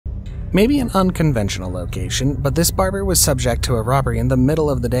Maybe an unconventional location, but this barber was subject to a robbery in the middle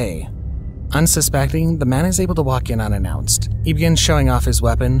of the day. Unsuspecting, the man is able to walk in unannounced. He begins showing off his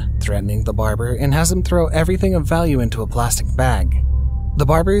weapon, threatening the barber, and has him throw everything of value into a plastic bag. The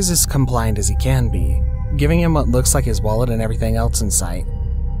barber is as compliant as he can be, giving him what looks like his wallet and everything else in sight.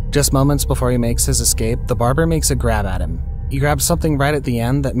 Just moments before he makes his escape, the barber makes a grab at him. He grabs something right at the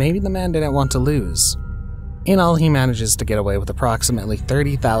end that maybe the man didn't want to lose. In all, he manages to get away with approximately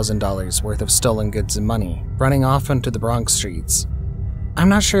 $30,000 worth of stolen goods and money, running off into the Bronx streets. I'm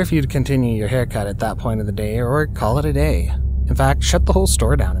not sure if you'd continue your haircut at that point of the day or call it a day. In fact, shut the whole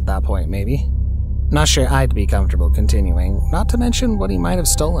store down at that point, maybe. Not sure I'd be comfortable continuing, not to mention what he might have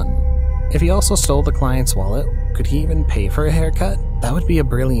stolen. If he also stole the client's wallet, could he even pay for a haircut? That would be a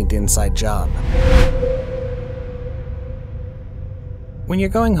brilliant inside job. When you're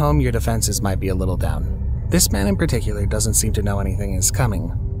going home, your defenses might be a little down. This man in particular doesn't seem to know anything is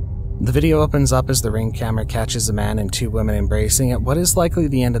coming. The video opens up as the Ring camera catches a man and two women embracing at what is likely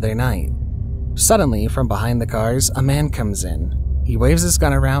the end of their night. Suddenly, from behind the cars, a man comes in. He waves his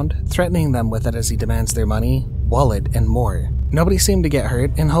gun around, threatening them with it as he demands their money, wallet, and more. Nobody seemed to get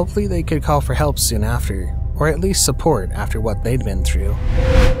hurt, and hopefully they could call for help soon after, or at least support after what they'd been through.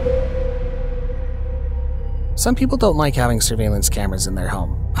 Some people don't like having surveillance cameras in their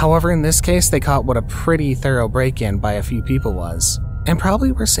home. However, in this case, they caught what a pretty thorough break-in by a few people was, and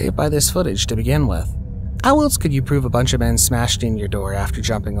probably were saved by this footage to begin with. How else could you prove a bunch of men smashed in your door after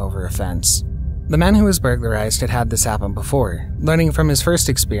jumping over a fence? The man who was burglarized had this happen before, learning from his first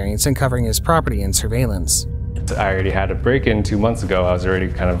experience and covering his property in surveillance. I already had a break-in 2 months ago. I was already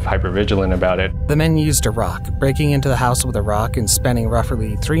kind of hyper-vigilant about it. The men used a rock, breaking into the house with a rock and spending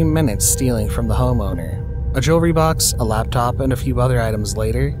roughly 3 minutes stealing from the homeowner. A jewelry box, a laptop, and a few other items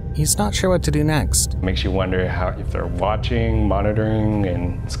later, he's not sure what to do next. It makes you wonder if they're watching, monitoring,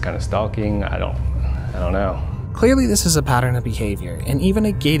 and it's kind of stalking. I don't know. Clearly this is a pattern of behavior, and even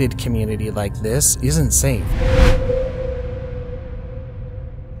a gated community like this isn't safe.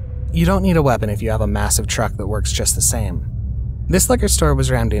 You don't need a weapon if you have a massive truck that works just the same. This liquor store was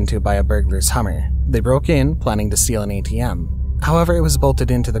rammed into by a burglar's Hummer. They broke in, planning to steal an ATM. However, it was bolted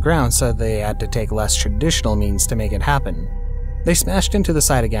into the ground, so they had to take less traditional means to make it happen. They smashed into the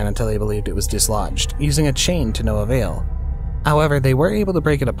side again until they believed it was dislodged, using a chain to no avail. However, they were able to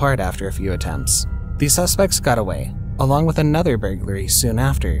break it apart after a few attempts. The suspects got away, along with another burglary soon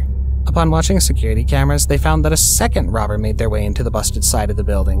after. Upon watching security cameras, they found that a second robber made their way into the busted side of the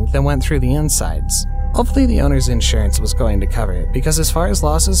building, then went through the insides. Hopefully the owner's insurance was going to cover it, because as far as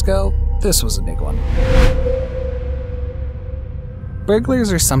losses go, this was a big one.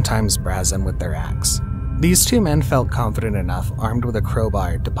 Burglars are sometimes brazen with their axe. These two men felt confident enough, armed with a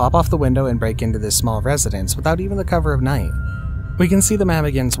crowbar, to pop off the window and break into this small residence without even the cover of night. We can see the man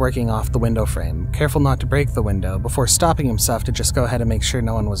begins working off the window frame, careful not to break the window, before stopping himself to just go ahead and make sure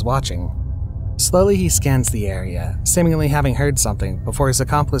no one was watching. Slowly he scans the area, seemingly having heard something, before his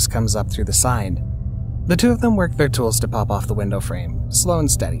accomplice comes up through the side. The two of them work their tools to pop off the window frame, slow and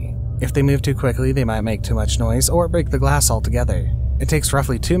steady. If they move too quickly, they might make too much noise or break the glass altogether. It takes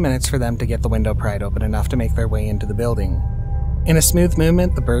roughly 2 minutes for them to get the window pried open enough to make their way into the building. In a smooth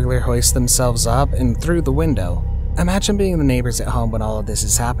movement, the burglar hoists themselves up and through the window. Imagine being the neighbors at home when all of this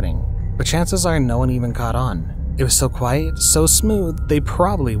is happening, but chances are no one even caught on. It was so quiet, so smooth, they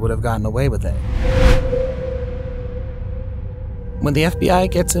probably would have gotten away with it. When the FBI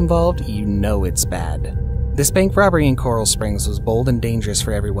gets involved, you know it's bad. This bank robbery in Coral Springs was bold and dangerous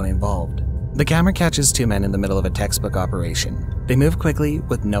for everyone involved. The camera catches two men in the middle of a textbook operation. They move quickly,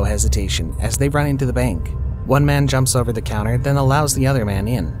 with no hesitation, as they run into the bank. One man jumps over the counter, then allows the other man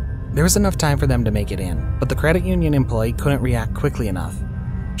in. There was enough time for them to make it in, but the credit union employee couldn't react quickly enough.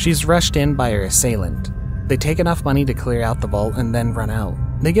 She's rushed in by her assailant. They take enough money to clear out the vault and then run out.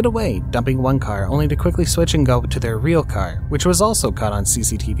 They get away, dumping one car, only to quickly switch and go to their real car, which was also caught on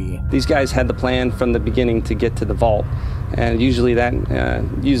CCTV. These guys had the plan from the beginning to get to the vault, and usually that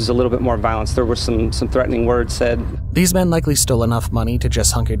uses a little bit more violence. There were some threatening words said. These men likely stole enough money to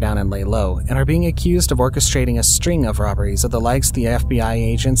just hunker down and lay low, and are being accused of orchestrating a string of robberies of the likes the FBI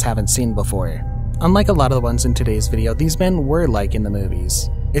agents haven't seen before. Unlike a lot of the ones in today's video, these men were like in the movies.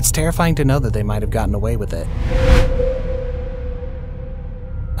 It's terrifying to know that they might have gotten away with it.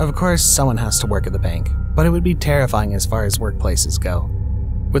 Of course, someone has to work at the bank, but it would be terrifying as far as workplaces go.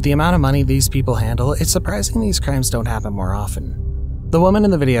 With the amount of money these people handle, it's surprising these crimes don't happen more often. The woman in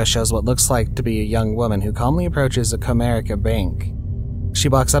the video shows what looks like to be a young woman who calmly approaches a Comerica bank. She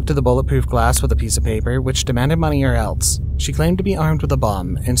walks up to the bulletproof glass with a piece of paper, which demanded money or else. She claimed to be armed with a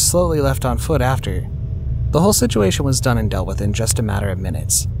bomb, and slowly left on foot after. The whole situation was done and dealt with in just a matter of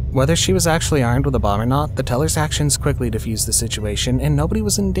minutes. Whether she was actually armed with a bomb or not, the teller's actions quickly diffused the situation and nobody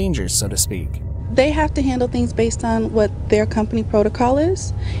was in danger, so to speak. They have to handle things based on what their company protocol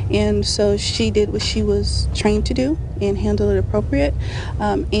is, and so she did what she was trained to do and handle it appropriate.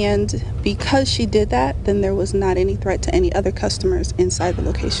 And because she did that, then there was not any threat to any other customers inside the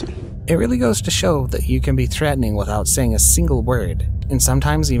location. It really goes to show that you can be threatening without saying a single word, and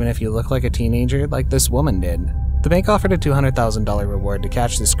sometimes even if you look like a teenager like this woman did. The bank offered a $200,000 reward to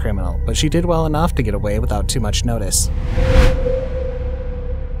catch this criminal, but she did well enough to get away without too much notice.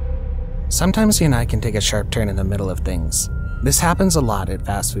 Sometimes you and I can take a sharp turn in the middle of things. This happens a lot at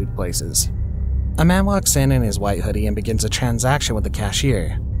fast food places. A man walks in his white hoodie and begins a transaction with the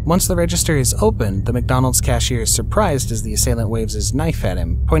cashier. Once the register is open, the McDonald's cashier is surprised as the assailant waves his knife at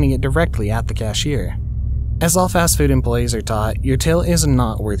him, pointing it directly at the cashier. As all fast food employees are taught, your till is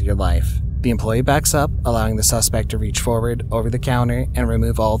not worth your life. The employee backs up, allowing the suspect to reach forward, over the counter, and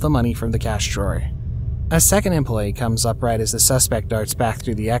remove all the money from the cash drawer. A second employee comes up right as the suspect darts back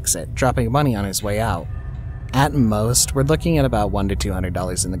through the exit, dropping money on his way out. At most, we're looking at about $100 to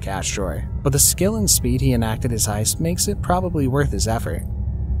 $200 in the cash drawer, but the skill and speed he enacted his heist makes it probably worth his effort.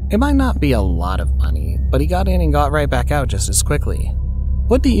 It might not be a lot of money, but he got in and got right back out just as quickly.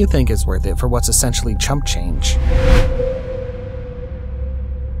 What do you think is worth it for what's essentially chump change?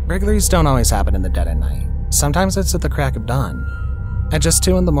 Burglaries don't always happen in the dead of night. Sometimes it's at the crack of dawn. At just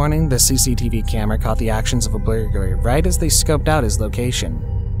 2 in the morning, the CCTV camera caught the actions of a burglar right as they scoped out his location.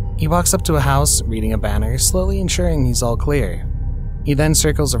 He walks up to a house, reading a banner, slowly ensuring he's all clear. He then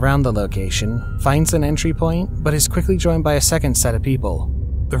circles around the location, finds an entry point, but is quickly joined by a second set of people.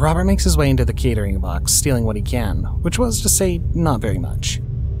 The robber makes his way into the catering box, stealing what he can, which was to say, not very much.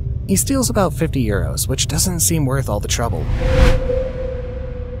 He steals about 50 euros, which doesn't seem worth all the trouble.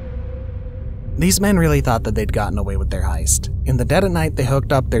 These men really thought that they'd gotten away with their heist. In the dead of night, they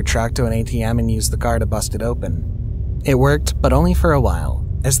hooked up their truck to an ATM and used the car to bust it open. It worked, but only for a while.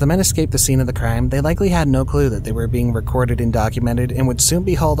 As the men escaped the scene of the crime, they likely had no clue that they were being recorded and documented and would soon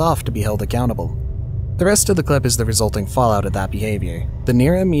be hauled off to be held accountable. The rest of the clip is the resulting fallout of that behavior, the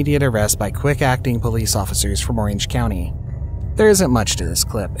near immediate arrest by quick-acting police officers from Orange County. There isn't much to this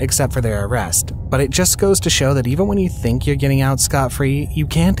clip, except for their arrest, but it just goes to show that even when you think you're getting out scot-free, you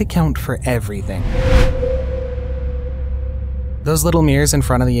can't account for everything. Those little mirrors in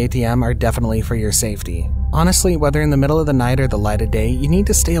front of the ATM are definitely for your safety. Honestly, whether in the middle of the night or the light of day, you need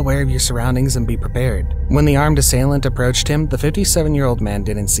to stay aware of your surroundings and be prepared. When the armed assailant approached him, the 57-year-old man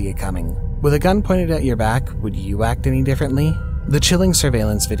didn't see it coming. With a gun pointed at your back, would you act any differently? The chilling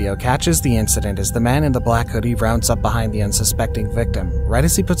surveillance video catches the incident as the man in the black hoodie rounds up behind the unsuspecting victim, right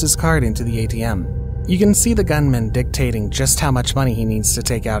as he puts his card into the ATM. You can see the gunman dictating just how much money he needs to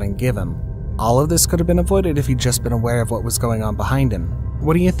take out and give him. All of this could have been avoided if he'd just been aware of what was going on behind him.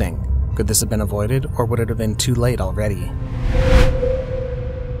 What do you think? Could this have been avoided, or would it have been too late already?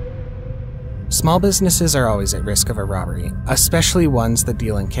 Small businesses are always at risk of a robbery, especially ones that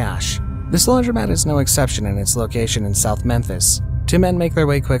deal in cash. This laundromat is no exception in its location in South Memphis. 2 men make their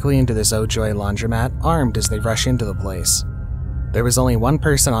way quickly into this Oh Joy laundromat, armed as they rush into the place. There was only one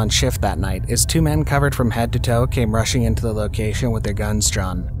person on shift that night, as 2 men covered from head to toe came rushing into the location with their guns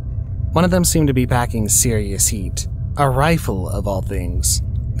drawn. One of them seemed to be packing serious heat. A rifle, of all things.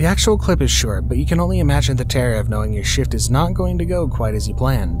 The actual clip is short, but you can only imagine the terror of knowing your shift is not going to go quite as you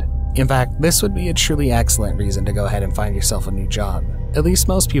planned. In fact, this would be a truly excellent reason to go ahead and find yourself a new job. At least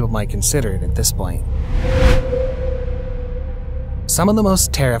most people might consider it at this point. Some of the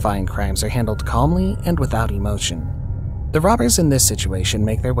most terrifying crimes are handled calmly and without emotion. The robbers in this situation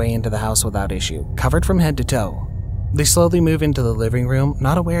make their way into the house without issue, covered from head to toe. They slowly move into the living room,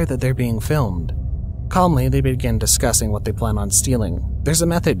 not aware that they're being filmed. Calmly, they begin discussing what they plan on stealing. There's a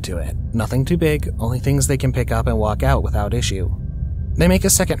method to it. Nothing too big, only things they can pick up and walk out without issue. They make a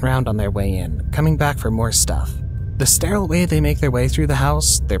second round on their way in, coming back for more stuff. The sterile way they make their way through the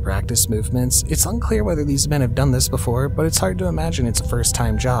house, their practice movements, it's unclear whether these men have done this before, but it's hard to imagine it's a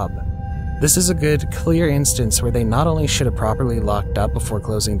first-time job. This is a good, clear instance where they not only should have properly locked up before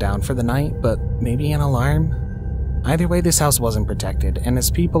closing down for the night, but maybe an alarm? Either way, this house wasn't protected, and as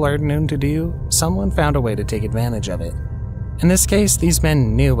people are known to do, someone found a way to take advantage of it. In this case, these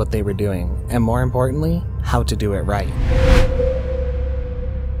men knew what they were doing, and more importantly, how to do it right.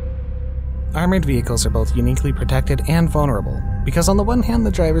 Armored vehicles are both uniquely protected and vulnerable, because on the one hand,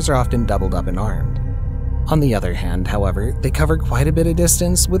 the drivers are often doubled up and armed. On the other hand, however, they cover quite a bit of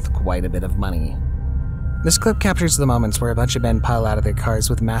distance with quite a bit of money. This clip captures the moments where a bunch of men pile out of their cars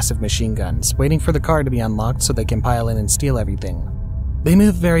with massive machine guns, waiting for the car to be unlocked so they can pile in and steal everything. They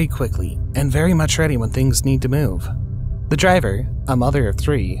move very quickly, and very much ready when things need to move. The driver, a mother of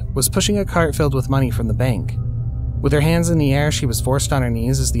 3, was pushing a cart filled with money from the bank. With her hands in the air, she was forced on her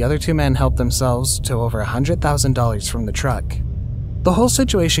knees as the other 2 men helped themselves to over $100,000 from the truck. The whole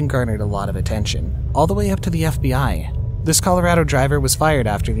situation garnered a lot of attention, all the way up to the FBI. This Colorado driver was fired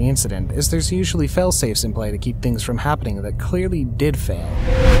after the incident, as there's usually fail-safes in play to keep things from happening that clearly did fail.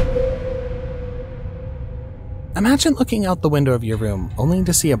 Imagine looking out the window of your room only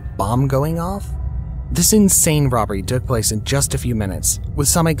to see a bomb going off. This insane robbery took place in just a few minutes, with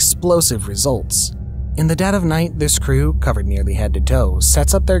some explosive results. In the dead of night, this crew, covered nearly head to toe,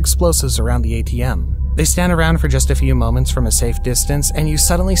 sets up their explosives around the ATM. They stand around for just a few moments from a safe distance, and you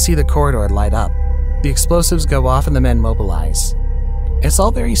suddenly see the corridor light up. The explosives go off and the men mobilize. It's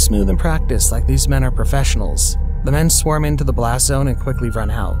all very smooth and practiced, like these men are professionals. The men swarm into the blast zone and quickly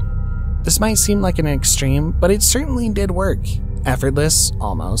run out. This might seem like an extreme, but it certainly did work. Effortless,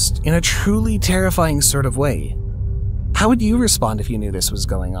 almost, in a truly terrifying sort of way. How would you respond if you knew this was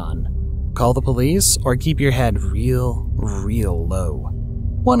going on? Call the police or keep your head real low?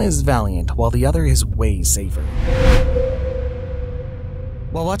 One is valiant while the other is way safer.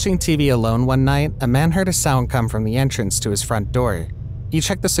 While watching TV alone one night, a man heard a sound come from the entrance to his front door. He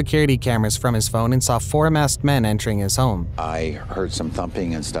checked the security cameras from his phone and saw 4 masked men entering his home. I heard some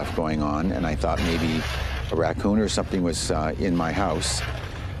thumping and stuff going on, and I thought maybe a raccoon or something was in my house.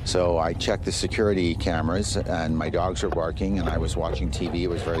 So I checked the security cameras, and my dogs were barking, and I was watching TV. It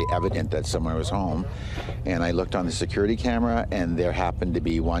was very evident that someone was home. And I looked on the security camera, and there happened to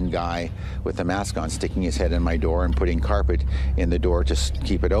be one guy with a mask on sticking his head in my door and putting carpet in the door to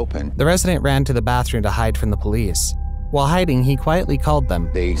keep it open. The resident ran to the bathroom to hide from the police. While hiding, he quietly called them.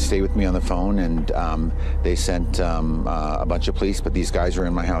 They stayed with me on the phone, and they sent a bunch of police, but these guys were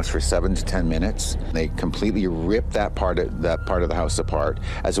in my house for 7 to 10 minutes. They completely ripped that part of the house apart,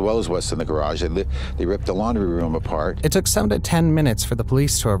 as well as what's in the garage. They ripped the laundry room apart. It took 7 to 10 minutes for the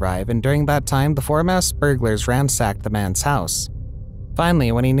police to arrive, and during that time, the 4 masked burglars ransacked the man's house.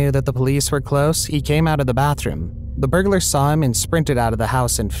 Finally, when he knew that the police were close, he came out of the bathroom. The burglars saw him and sprinted out of the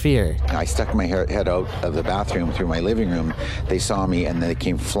house in fear. I stuck my head out of the bathroom through my living room. They saw me and they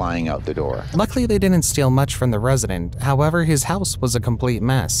came flying out the door. Luckily, they didn't steal much from the resident. However, his house was a complete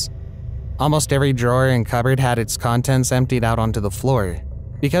mess. Almost every drawer and cupboard had its contents emptied out onto the floor.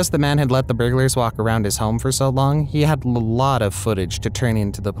 Because the man had let the burglars walk around his home for so long, he had a lot of footage to turn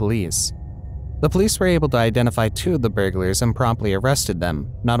in to the police. The police were able to identify 2 of the burglars and promptly arrested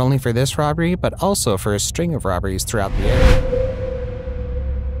them, not only for this robbery, but also for a string of robberies throughout the area.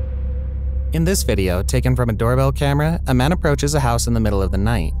 In this video, taken from a doorbell camera, a man approaches a house in the middle of the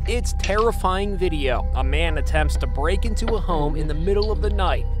night. It's terrifying video. A man attempts to break into a home in the middle of the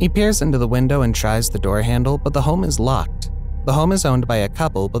night. He peers into the window and tries the door handle, but the home is locked. The home is owned by a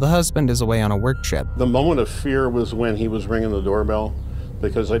couple, but the husband is away on a work trip. The moment of fear was when he was ringing the doorbell,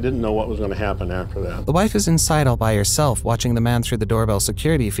 because I didn't know what was going to happen after that. The wife is inside all by herself, watching the man through the doorbell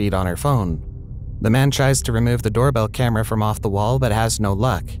security feed on her phone. The man tries to remove the doorbell camera from off the wall, but has no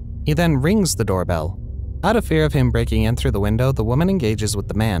luck. He then rings the doorbell. Out of fear of him breaking in through the window, the woman engages with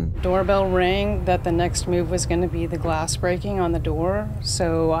the man. Doorbell rang that the next move was going to be the glass breaking on the door,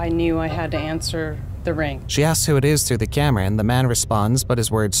 so I knew I had to answer the ring. She asks who it is through the camera, and the man responds, but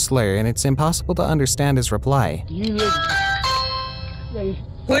his words slur, and it's impossible to understand his reply. Who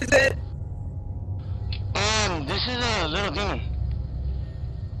is it? This is a little demon.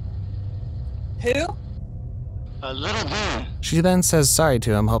 Who? A little demon. She then says sorry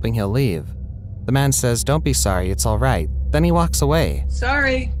to him, hoping he'll leave. The man says, "Don't be sorry, it's all right." Then he walks away.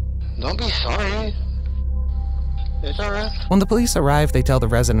 Sorry. Don't be sorry. It's all right. When the police arrive, they tell the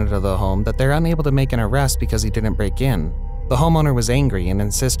resident of the home that they're unable to make an arrest because he didn't break in. The homeowner was angry and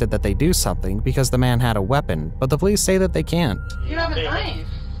insisted that they do something because the man had a weapon, but the police say that they can't. You have a knife.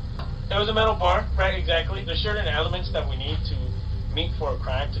 It was a metal bar, right, exactly. There's certain elements that we need to meet for a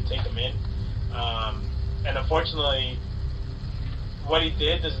crime to take them in. And unfortunately, what he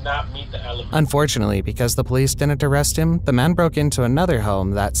did does not meet the elements. Unfortunately, because the police didn't arrest him, the man broke into another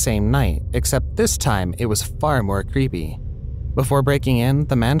home that same night, except this time it was far more creepy. Before breaking in,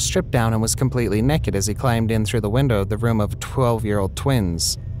 the man stripped down and was completely naked as he climbed in through the window of the room of 12-year-old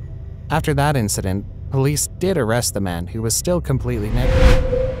twins. After that incident, police did arrest the man, who was still completely naked.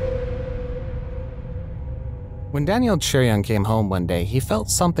 When Daniel Churion came home one day, he felt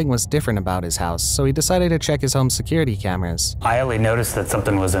something was different about his house, so he decided to check his home security cameras. I only noticed that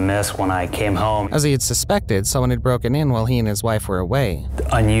something was amiss when I came home. As he had suspected, someone had broken in while he and his wife were away.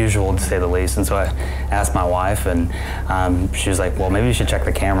 Unusual, to say the least, and so I asked my wife, and she was like, well, maybe you should check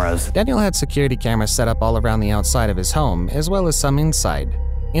the cameras. Daniel had security cameras set up all around the outside of his home, as well as some inside.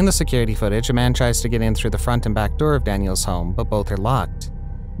 In the security footage, a man tries to get in through the front and back door of Daniel's home, but both are locked.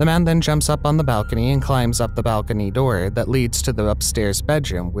 The man then jumps up on the balcony and climbs up the balcony door that leads to the upstairs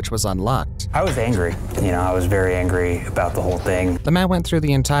bedroom, which was unlocked. I was angry. I was very angry about the whole thing. The man went through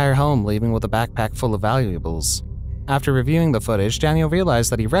the entire home, leaving with a backpack full of valuables. After reviewing the footage, Daniel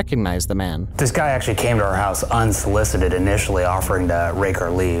realized that he recognized the man. This guy actually came to our house unsolicited, initially offering to rake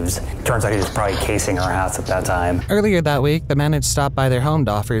our leaves. Turns out he was probably casing our house at that time. Earlier that week, the man had stopped by their home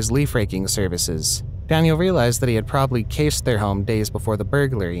to offer his leaf raking services. Daniel realized that he had probably cased their home days before the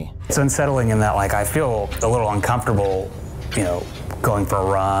burglary. It's unsettling in that, I feel a little uncomfortable, going for a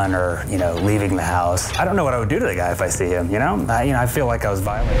run or, leaving the house. I don't know what I would do to the guy if I see him, I feel like I was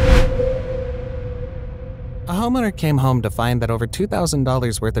violating. A homeowner came home to find that over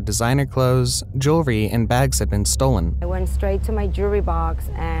 $2,000 worth of designer clothes, jewelry, and bags had been stolen. I went straight to my jewelry box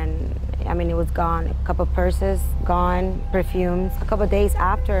and it was gone. A couple purses gone, perfumes. A couple days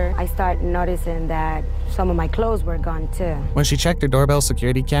after, I started noticing that some of my clothes were gone too. When she checked her doorbell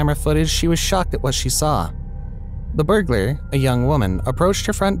security camera footage, she was shocked at what she saw. The burglar, a young woman, approached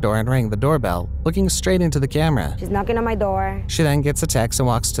her front door and rang the doorbell, looking straight into the camera. She's knocking on my door. She then gets a text and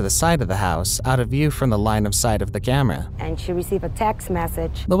walks to the side of the house, out of view from the line of sight of the camera. And she received a text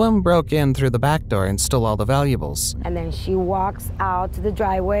message. The woman broke in through the back door and stole all the valuables. And then she walks out to the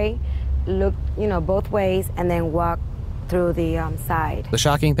driveway, looked, both ways, and then walked through the side. The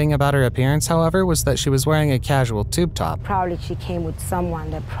shocking thing about her appearance, however, was that she was wearing a casual tube top. Probably she came with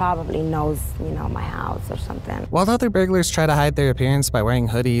someone that probably knows, my house or something. While other burglars try to hide their appearance by wearing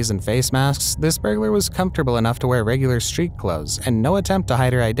hoodies and face masks, this burglar was comfortable enough to wear regular street clothes and no attempt to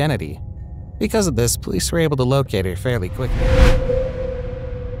hide her identity. Because of this, police were able to locate her fairly quickly.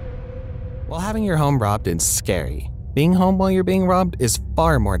 While having your home robbed is scary, being home while you're being robbed is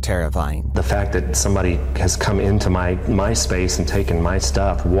far more terrifying. The fact that somebody has come into my space and taken my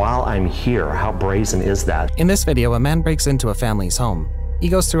stuff while I'm here, how brazen is that? In this video, a man breaks into a family's home. He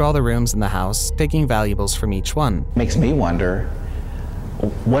goes through all the rooms in the house, taking valuables from each one. Makes me wonder,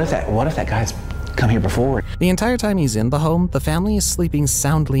 what if that guy's come here before? The entire time he's in the home, the family is sleeping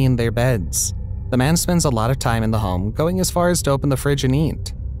soundly in their beds. The man spends a lot of time in the home, going as far as to open the fridge and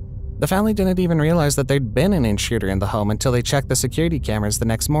eat. The family didn't even realize that there'd been an intruder in the home until they checked the security cameras the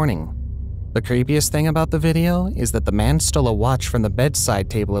next morning. The creepiest thing about the video is that the man stole a watch from the bedside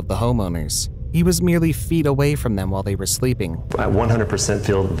table of the homeowners. He was merely feet away from them while they were sleeping. I 100%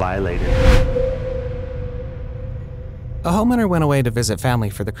 feel violated. A homeowner went away to visit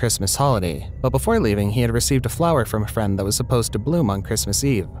family for the Christmas holiday, but before leaving, he had received a flower from a friend that was supposed to bloom on Christmas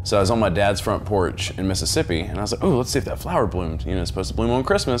Eve. So I was on my dad's front porch in Mississippi, and I was like, oh, let's see if that flower bloomed. It's supposed to bloom on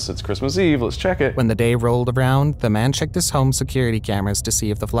Christmas. It's Christmas Eve. Let's check it. When the day rolled around, the man checked his home security cameras to see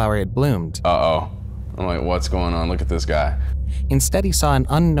if the flower had bloomed. Uh-oh. I'm like, what's going on? Look at this guy. Instead, he saw an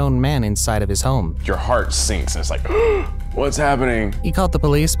unknown man inside of his home. Your heart sinks, and it's like, what's happening? He called the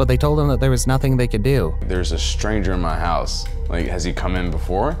police, but they told him that there was nothing they could do. There's a stranger in my house. Has he come in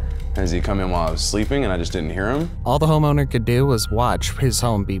before? Has he come in while I was sleeping and I just didn't hear him? All the homeowner could do was watch his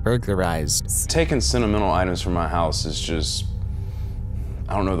home be burglarized. Taking sentimental items from my house is just,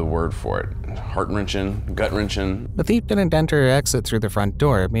 I don't know the word for it. Heart-wrenching, gut-wrenching. The thief didn't enter or exit through the front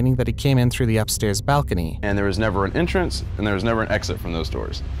door, meaning that he came in through the upstairs balcony. And there was never an entrance, and there was never an exit from those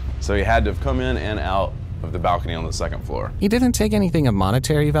doors. So he had to have come in and out of the balcony on the second floor. He didn't take anything of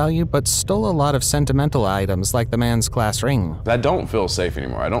monetary value, but stole a lot of sentimental items like the man's glass ring. I don't feel safe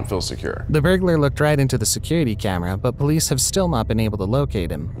anymore. I don't feel secure. The burglar looked right into the security camera, but police have still not been able to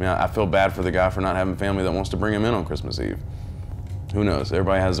locate him. I feel bad for the guy for not having family that wants to bring him in on Christmas Eve. Who knows?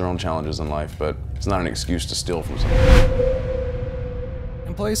 Everybody has their own challenges in life, but it's not an excuse to steal from someone.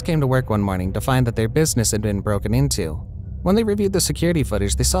 Employees came to work one morning to find that their business had been broken into. When they reviewed the security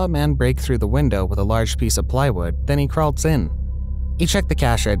footage, they saw a man break through the window with a large piece of plywood, then he crawled in. He checked the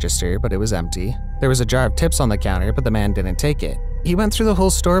cash register, but it was empty. There was a jar of tips on the counter, but the man didn't take it. He went through the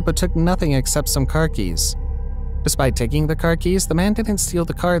whole store, but took nothing except some car keys. Despite taking the car keys, the man didn't steal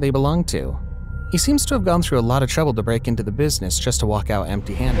the car they belonged to. He seems to have gone through a lot of trouble to break into the business just to walk out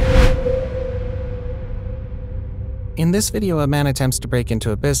empty-handed. In this video, a man attempts to break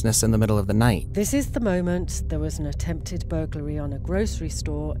into a business in the middle of the night. This is the moment there was an attempted burglary on a grocery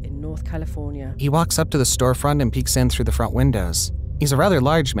store in North California. He walks up to the storefront and peeks in through the front windows. He's a rather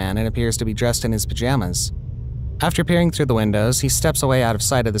large man and appears to be dressed in his pajamas. After peering through the windows, he steps away out of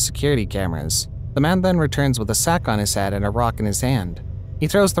sight of the security cameras. The man then returns with a sack on his head and a rock in his hand. He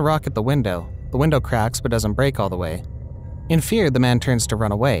throws the rock at the window. The window cracks but doesn't break all the way. In fear, the man turns to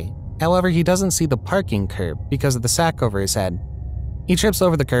run away. However, he doesn't see the parking curb because of the sack over his head. He trips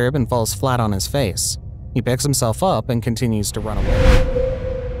over the curb and falls flat on his face. He picks himself up and continues to run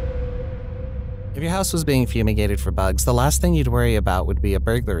away. If your house was being fumigated for bugs, the last thing you'd worry about would be a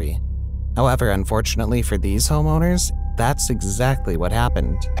burglary. However, unfortunately for these homeowners, that's exactly what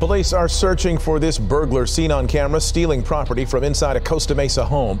happened. Police are searching for this burglar seen on camera stealing property from inside a Costa Mesa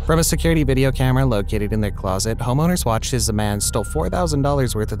home. From a security video camera located in their closet, homeowners watched as a man stole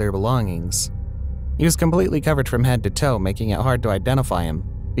 $4,000 worth of their belongings. He was completely covered from head to toe, making it hard to identify him.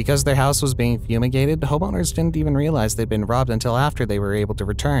 Because their house was being fumigated, homeowners didn't even realize they'd been robbed until after they were able to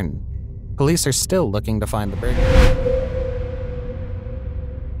return. Police are still looking to find the burglar.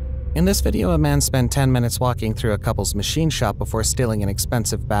 In this video, a man spent 10 minutes walking through a couple's machine shop before stealing an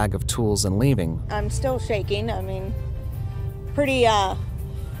expensive bag of tools and leaving. I'm still shaking. I mean, pretty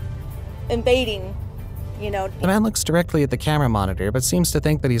invading, you know. The man looks directly at the camera monitor, but seems to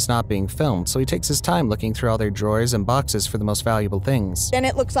think that he's not being filmed, so he takes his time looking through all their drawers and boxes for the most valuable things. Then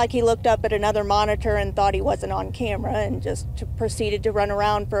it looks like he looked up at another monitor and thought he wasn't on camera and just proceeded to run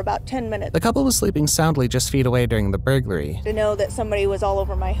around for about 10 minutes. The couple was sleeping soundly just feet away during the burglary. To know that somebody was all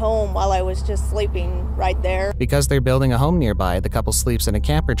over my home while I was just sleeping right there. Because they're building a home nearby, the couple sleeps in a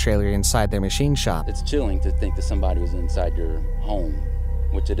camper trailer inside their machine shop. It's chilling to think that somebody was inside your home,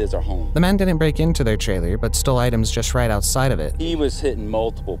 which it is our home. The man didn't break into their trailer, but stole items just right outside of it. He was hitting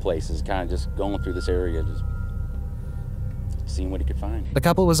multiple places, kind of just going through this area, just seeing what he could find. The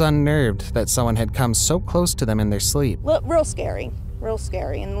couple was unnerved that someone had come so close to them in their sleep. Real scary,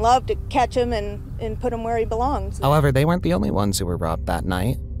 and loved to catch him and put him where he belongs. However, they weren't the only ones who were robbed that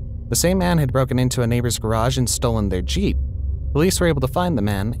night. The same man had broken into a neighbor's garage and stolen their Jeep. Police were able to find the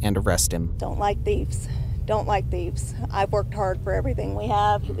man and arrest him. Don't like thieves. Don't like thieves. I've worked hard for everything we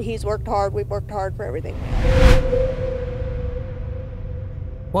have. He's worked hard. We've worked hard for everything we have.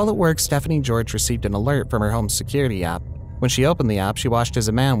 While at work, Stephanie George received an alert from her home security app. When she opened the app, she watched as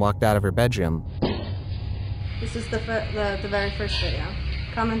a man walked out of her bedroom. This is the very first video.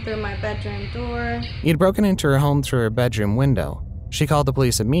 Coming through my bedroom door. He had broken into her home through her bedroom window. She called the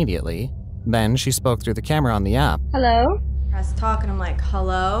police immediately. Then she spoke through the camera on the app. Hello? I was talking, I'm like,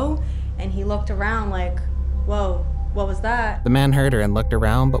 hello? And he looked around like, whoa, what was that? The man heard her and looked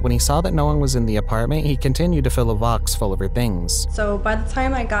around, but when he saw that no one was in the apartment, he continued to fill a box full of her things. So by the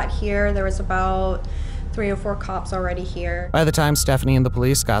time I got here, there was about 3 or 4 cops already here. By the time Stephanie and the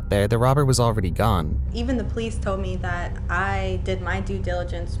police got there, the robber was already gone. Even the police told me that I did my due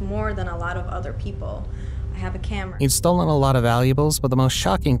diligence more than a lot of other people. I have a camera. He'd stolen a lot of valuables, but the most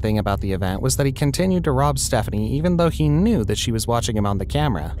shocking thing about the event was that he continued to rob Stephanie even though he knew that she was watching him on the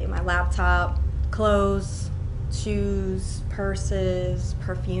camera. My laptop, clothes, shoes, purses,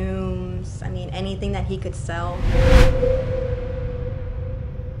 perfumes, I mean anything that he could sell.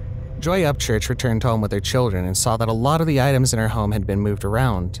 Joy Upchurch returned home with her children and saw that a lot of the items in her home had been moved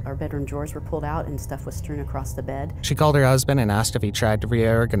around. Our bedroom drawers were pulled out and stuff was strewn across the bed. She called her husband and asked if he tried to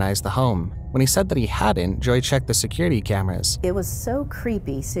reorganize the home. When he said that he hadn't, Joy checked the security cameras. It was so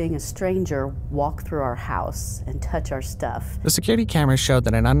creepy seeing a stranger walk through our house and touch our stuff. The security cameras showed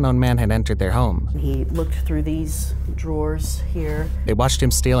that an unknown man had entered their home. He looked through these drawers here. They watched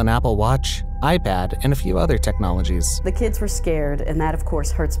him steal an Apple Watch, iPad, and a few other technologies. The kids were scared, and that of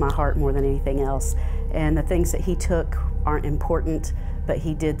course hurts my heart more than anything else. And the things that he took aren't important, but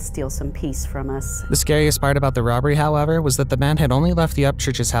he did steal some peace from us. The scariest part about the robbery, however, was that the man had only left the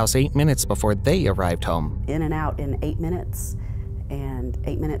Upchurch's house 8 minutes before they arrived home. In and out in 8 minutes, and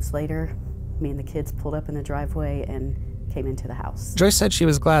 8 minutes later, me and the kids pulled up in the driveway and came into the house. Joyce said she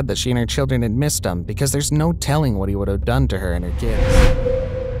was glad that she and her children had missed him because there's no telling what he would have done to her and her kids.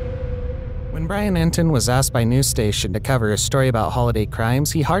 When Brian Enton was asked by News Station to cover a story about holiday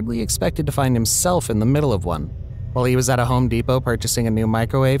crimes, he hardly expected to find himself in the middle of one. While he was at a Home Depot purchasing a new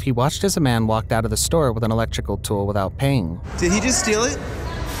microwave, he watched as a man walked out of the store with an electrical tool without paying. Did he just steal it?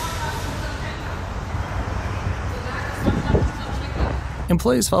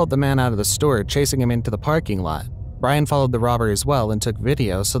 Employees followed the man out of the store, chasing him into the parking lot. Brian followed the robber as well and took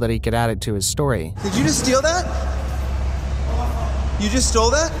video so that he could add it to his story. Did you just steal that? You just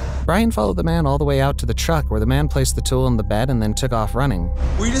stole that? Brian followed the man all the way out to the truck where the man placed the tool in the bed and then took off running.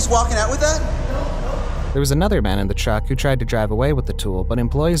 Were you just walking out with that? There was another man in the truck who tried to drive away with the tool, but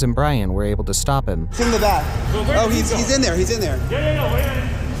employees and Brian were able to stop him. It's in the back. Oh, he's in there, he's in there. Yeah, wait a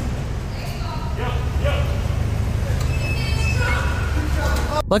minute.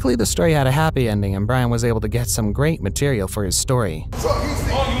 Luckily, the story had a happy ending and Brian was able to get some great material for his story.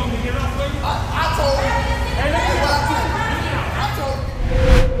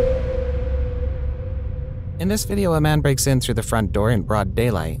 In this video, a man breaks in through the front door in broad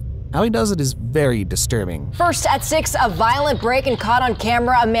daylight. How he does it is very disturbing. First at 6, a violent break and caught on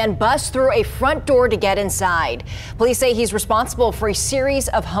camera. A man busts through a front door to get inside. Police say he's responsible for a series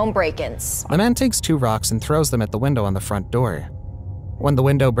of home break-ins. The man takes 2 rocks and throws them at the window on the front door. When the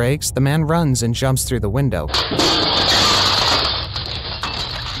window breaks, the man runs and jumps through the window,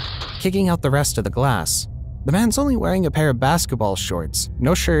 kicking out the rest of the glass. The man's only wearing a pair of basketball shorts,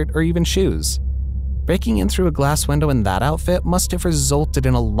 no shirt or even shoes. Breaking in through a glass window in that outfit must have resulted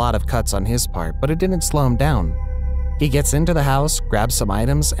in a lot of cuts on his part, but it didn't slow him down. He gets into the house, grabs some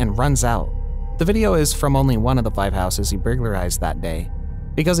items, and runs out. The video is from only one of the 5 houses he burglarized that day.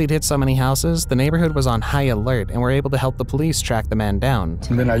 Because he'd hit so many houses, the neighborhood was on high alert and were able to help the police track the man down.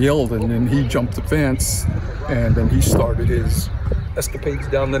 And then I yelled, and then he jumped the fence, and then he started his escapades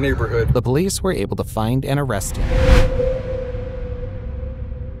down the neighborhood. The police were able to find and arrest him.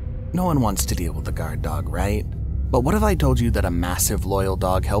 No one wants to deal with a guard dog, right? But what if I told you that a massive loyal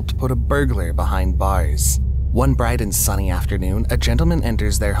dog helped put a burglar behind bars? One bright and sunny afternoon, a gentleman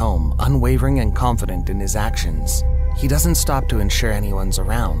enters their home, unwavering and confident in his actions. He doesn't stop to ensure anyone's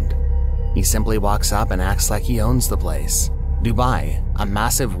around. He simply walks up and acts like he owns the place. Dubai, a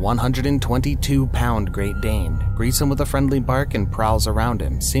massive 122-pound Great Dane, greets him with a friendly bark and prowls around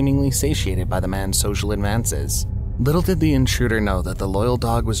him, seemingly satiated by the man's social advances. Little did the intruder know that the loyal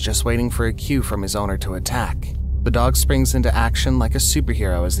dog was just waiting for a cue from his owner to attack. The dog springs into action like a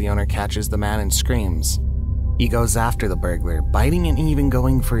superhero as the owner catches the man and screams. He goes after the burglar, biting and even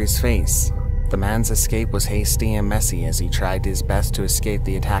going for his face. The man's escape was hasty and messy as he tried his best to escape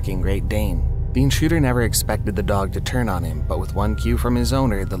the attacking Great Dane. The intruder never expected the dog to turn on him, but with one cue from his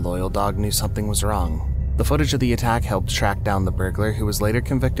owner, the loyal dog knew something was wrong. The footage of the attack helped track down the burglar, who was later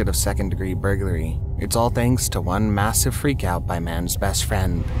convicted of second-degree burglary. It's all thanks to one massive freakout by man's best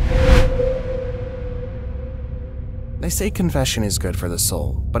friend. They say confession is good for the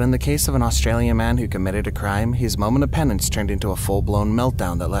soul, but in the case of an Australian man who committed a crime, his moment of penance turned into a full-blown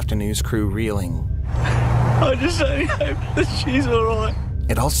meltdown that left a news crew reeling. I just only hope that she's alright.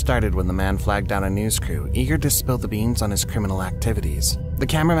 It all started when the man flagged down a news crew, eager to spill the beans on his criminal activities. The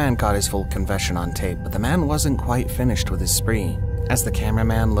cameraman caught his full confession on tape, but the man wasn't quite finished with his spree. As the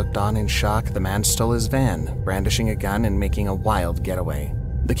cameraman looked on in shock, the man stole his van, brandishing a gun and making a wild getaway.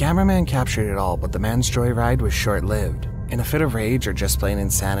 The cameraman captured it all, but the man's joyride was short-lived. In a fit of rage or just plain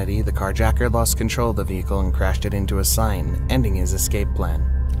insanity, the carjacker lost control of the vehicle and crashed it into a sign, ending his escape plan.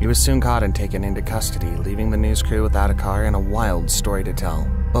 He was soon caught and taken into custody, leaving the news crew without a car and a wild story to tell.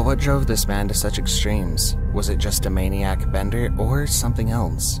 But what drove this man to such extremes? Was it just a maniac bender or something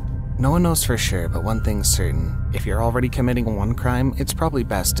else? No one knows for sure, but one thing's certain. If you're already committing one crime, it's probably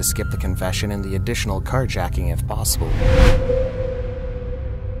best to skip the confession and the additional carjacking if possible.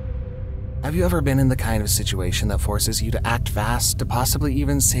 Have you ever been in the kind of situation that forces you to act fast to possibly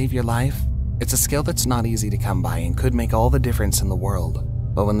even save your life? It's a skill that's not easy to come by and could make all the difference in the world.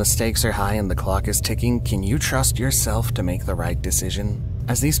 But when the stakes are high and the clock is ticking, can you trust yourself to make the right decision?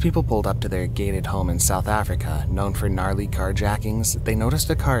 As these people pulled up to their gated home in South Africa, known for gnarly carjackings, they noticed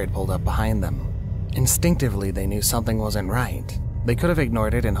a car had pulled up behind them. Instinctively, they knew something wasn't right. They could have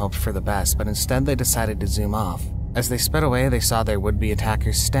ignored it and hoped for the best, but instead they decided to zoom off. As they sped away, they saw their would-be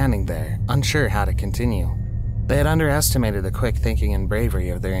attackers standing there, unsure how to continue. They had underestimated the quick thinking and bravery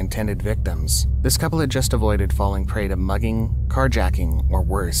of their intended victims. This couple had just avoided falling prey to mugging, carjacking, or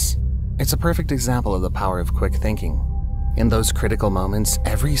worse. It's a perfect example of the power of quick thinking. In those critical moments,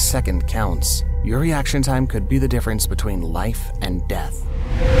 every second counts. Your reaction time could be the difference between life and death.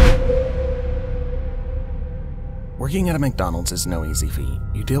 Working at a McDonald's is no easy feat.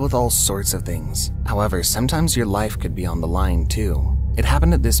 You deal with all sorts of things. However, sometimes your life could be on the line too. It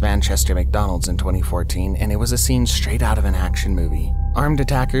happened at this Manchester McDonald's in 2014, and it was a scene straight out of an action movie. Armed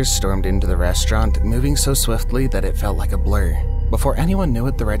attackers stormed into the restaurant, moving so swiftly that it felt like a blur. Before anyone knew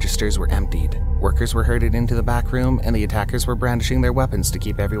it, the registers were emptied. Workers were herded into the back room, and the attackers were brandishing their weapons to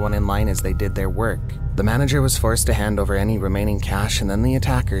keep everyone in line as they did their work. The manager was forced to hand over any remaining cash, and then the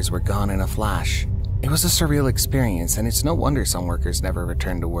attackers were gone in a flash. It was a surreal experience, and it's no wonder some workers never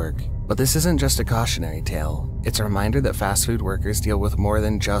returned to work. But this isn't just a cautionary tale. It's a reminder that fast food workers deal with more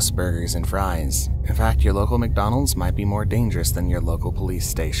than just burgers and fries. In fact, your local McDonald's might be more dangerous than your local police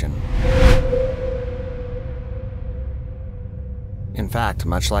station. In fact,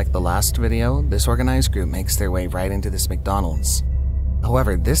 much like the last video, this organized group makes their way right into this McDonald's.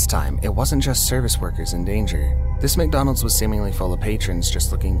 However, this time, it wasn't just service workers in danger. This McDonald's was seemingly full of patrons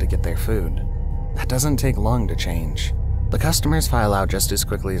just looking to get their food. That doesn't take long to change. The customers file out just as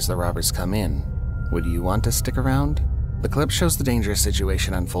quickly as the robbers come in. Would you want to stick around? The clip shows the dangerous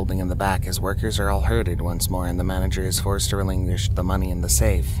situation unfolding in the back as workers are all herded once more and the manager is forced to relinquish the money in the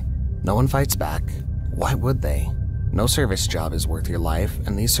safe. No one fights back. Why would they? No service job is worth your life,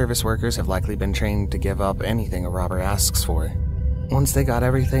 and these service workers have likely been trained to give up anything a robber asks for. Once they got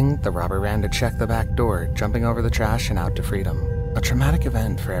everything, the robber ran to check the back door, jumping over the trash and out to freedom. A traumatic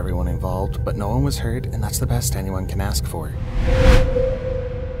event for everyone involved, but no one was hurt, and that's the best anyone can ask for.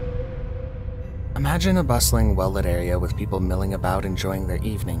 Imagine a bustling, well-lit area with people milling about enjoying their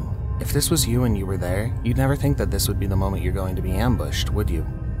evening. If this was you and you were there, you'd never think that this would be the moment you're going to be ambushed, would you?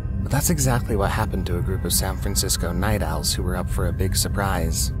 But that's exactly what happened to a group of San Francisco night owls who were up for a big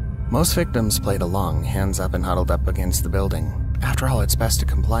surprise. Most victims played along, hands up and huddled up against the building. After all, it's best to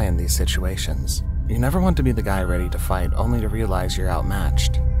comply in these situations. You never want to be the guy ready to fight only to realize you're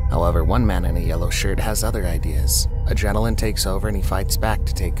outmatched. However, one man in a yellow shirt has other ideas. Adrenaline takes over and he fights back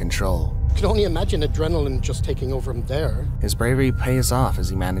to take control. I can only imagine adrenaline just taking over him there. His bravery pays off as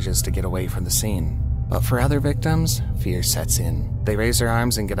he manages to get away from the scene. But for other victims, fear sets in. They raise their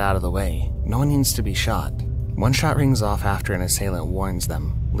arms and get out of the way. No one needs to be shot. One shot rings off after an assailant warns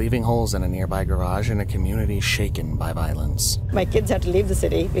them, leaving holes in a nearby garage in a community shaken by violence. My kids had to leave the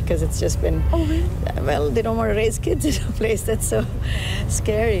city because it's just been, well, they don't want to raise kids in a place that's so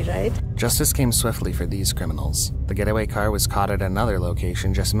scary, right? Justice came swiftly for these criminals. The getaway car was caught at another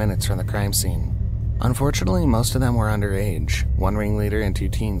location just minutes from the crime scene. Unfortunately, most of them were underage, one ringleader and 2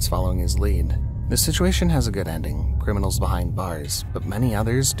 teens following his lead. This situation has a good ending, criminals behind bars, but many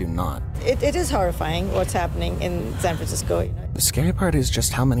others do not. It is horrifying what's happening in San Francisco. The scary part is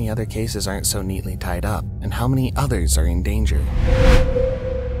just how many other cases aren't so neatly tied up, and how many others are in danger.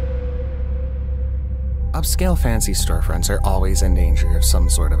 Upscale fancy storefronts are always in danger of some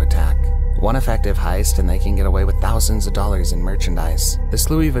sort of attack. One effective heist and they can get away with thousands of dollars in merchandise. This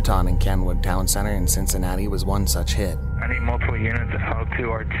Louis Vuitton in Kenwood Town Center in Cincinnati was one such hit. I need multiple units out to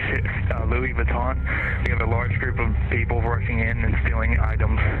our Louis Vuitton. We have a large group of people rushing in and stealing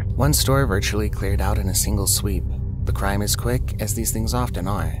items. One store virtually cleared out in a single sweep. The crime is quick, as these things often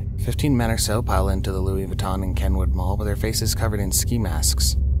are. 15 men or so pile into the Louis Vuitton in Kenwood Mall with their faces covered in ski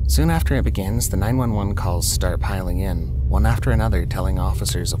masks. Soon after it begins, the 911 calls start piling in, one after another telling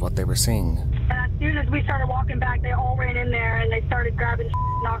officers of what they were seeing. And as soon as we started walking back, they all ran in there and they started grabbing,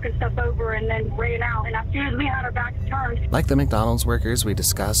 knocking stuff over and then ran out. And as soon as we had our backs turned... Like the McDonald's workers we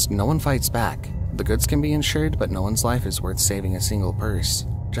discussed, no one fights back. The goods can be insured, but no one's life is worth saving a single purse.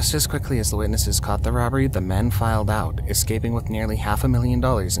 Just as quickly as the witnesses caught the robbery, the men filed out, escaping with nearly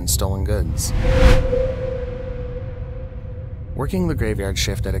 $500,000 in stolen goods. Working the graveyard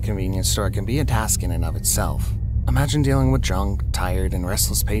shift at a convenience store can be a task in and of itself. Imagine dealing with drunk, tired, and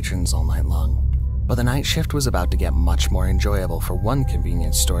restless patrons all night long. But the night shift was about to get much more enjoyable for one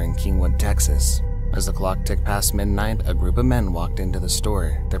convenience store in Kingwood, Texas. As the clock ticked past midnight, a group of men walked into the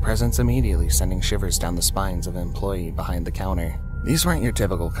store, their presence immediately sending shivers down the spines of an employee behind the counter. These weren't your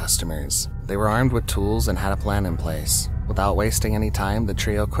typical customers. They were armed with tools and had a plan in place. Without wasting any time, the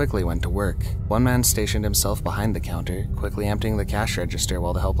trio quickly went to work. One man stationed himself behind the counter, quickly emptying the cash register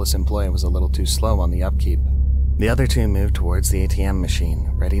while the helpless employee was a little too slow on the upkeep. The other two moved towards the ATM machine,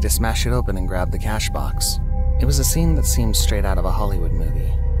 ready to smash it open and grab the cash box. It was a scene that seemed straight out of a Hollywood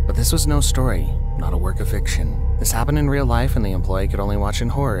movie. But this was no story, not a work of fiction. This happened in real life and the employee could only watch in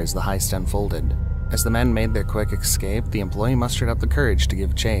horror as the heist unfolded. As the men made their quick escape, the employee mustered up the courage to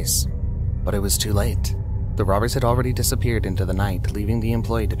give chase. But it was too late. The robbers had already disappeared into the night, leaving the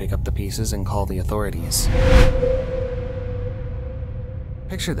employee to pick up the pieces and call the authorities.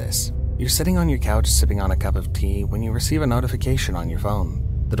 Picture this. You're sitting on your couch sipping on a cup of tea when you receive a notification on your phone.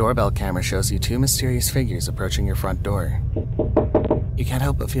 The doorbell camera shows you 2 mysterious figures approaching your front door. You can't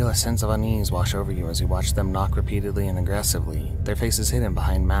help but feel a sense of unease wash over you as you watch them knock repeatedly and aggressively, their faces hidden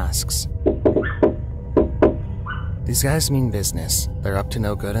behind masks. These guys mean business. They're up to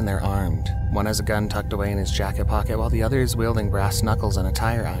no good and they're armed. One has a gun tucked away in his jacket pocket while the other is wielding brass knuckles and a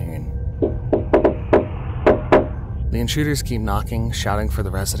tire iron. The intruders keep knocking, shouting for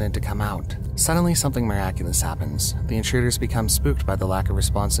the resident to come out. Suddenly something miraculous happens. The intruders become spooked by the lack of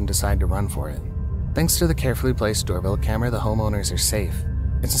response and decide to run for it. Thanks to the carefully placed doorbell camera, the homeowners are safe.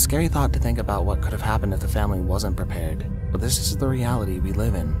 It's a scary thought to think about what could have happened if the family wasn't prepared, but this is the reality we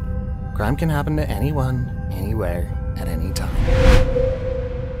live in. Crime can happen to anyone, anywhere, at any time.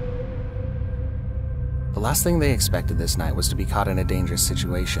 The last thing they expected this night was to be caught in a dangerous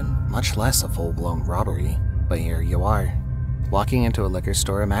situation, much less a full-blown robbery. But here you are. Walking into a liquor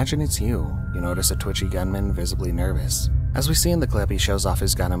store, imagine it's you. You notice a twitchy gunman, visibly nervous. As we see in the clip, he shows off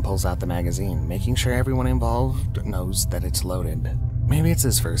his gun and pulls out the magazine, making sure everyone involved knows that it's loaded. Maybe it's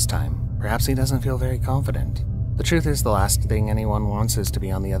his first time. Perhaps he doesn't feel very confident. The truth is, the last thing anyone wants is to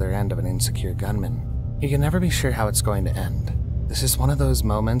be on the other end of an insecure gunman. You can never be sure how it's going to end. This is one of those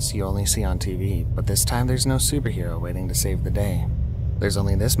moments you only see on TV, but this time there's no superhero waiting to save the day. There's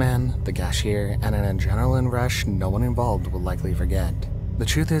only this man, the cashier, and an adrenaline rush no one involved will likely forget. The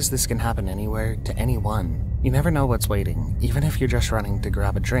truth is, this can happen anywhere, to anyone. You never know what's waiting, even if you're just running to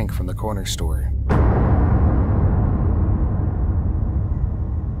grab a drink from the corner store.